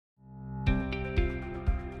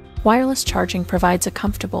Wireless charging provides a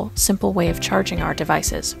comfortable, simple way of charging our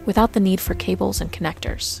devices without the need for cables and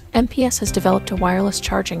connectors. MPS has developed a wireless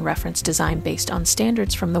charging reference design based on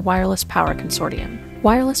standards from the Wireless Power Consortium.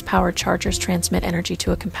 Wireless power chargers transmit energy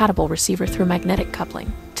to a compatible receiver through magnetic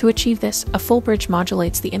coupling. To achieve this, a full bridge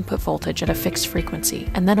modulates the input voltage at a fixed frequency,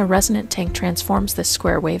 and then a resonant tank transforms this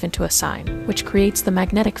square wave into a sine, which creates the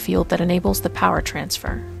magnetic field that enables the power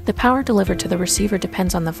transfer. The power delivered to the receiver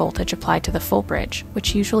depends on the voltage applied to the full bridge,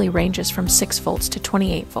 which usually ranges from 6 volts to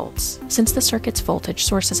 28 volts. Since the circuit's voltage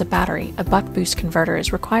source is a battery, a buck-boost converter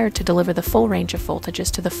is required to deliver the full range of voltages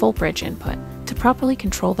to the full bridge input. To properly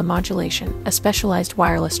control the modulation, a specialized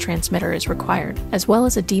wireless transmitter is required, as well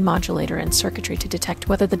as a demodulator and circuitry to detect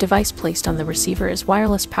whether the device placed on the receiver is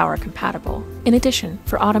wireless power compatible. In addition,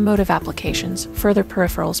 for automotive applications, further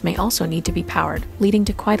peripherals may also need to be powered, leading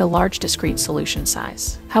to quite a large discrete solution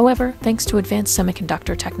size. However, thanks to advanced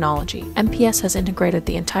semiconductor technology, MPS has integrated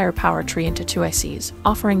the entire power tree into 2 ICs,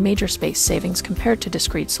 offering major space savings compared to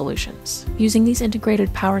discrete solutions. Using these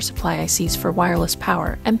integrated power supply ICs for wireless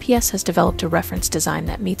power, MPS has developed a reference design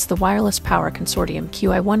that meets the Wireless Power Consortium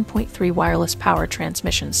QI 1.3 wireless power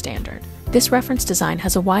transmission standard. This reference design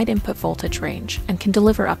has a wide input voltage range and can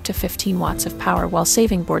deliver up to 15 watts of power while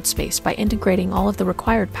saving board space by integrating all of the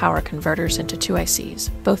required power converters into 2 ICs,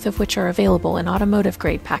 both of which are available in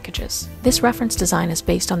automotive-grade packages. This reference design is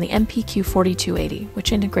based on the MPQ4280,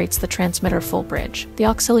 which integrates the transmitter full bridge, the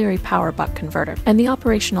auxiliary power buck converter, and the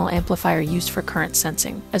operational amplifier used for current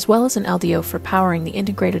sensing, as well as an LDO for powering the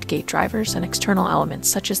integrated gate drivers and external elements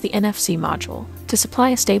such as the NFC module. To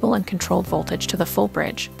supply a stable and controlled voltage to the full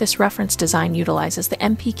bridge, this reference design utilizes the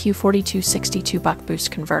MPQ4262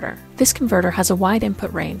 buck-boost converter. This converter has a wide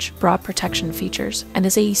input range, broad protection features, and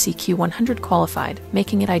is AEC Q100 qualified,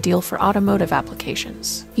 making it ideal for automotive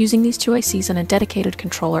applications. Using these 2 ICs and a dedicated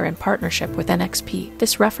controller in partnership with NXP,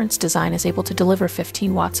 this reference design is able to deliver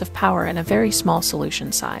 15 watts of power in a very small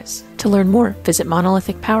solution size. To learn more, visit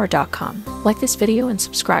monolithicpower.com. Like this video and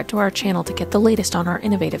subscribe to our channel to get the latest on our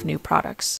innovative new products.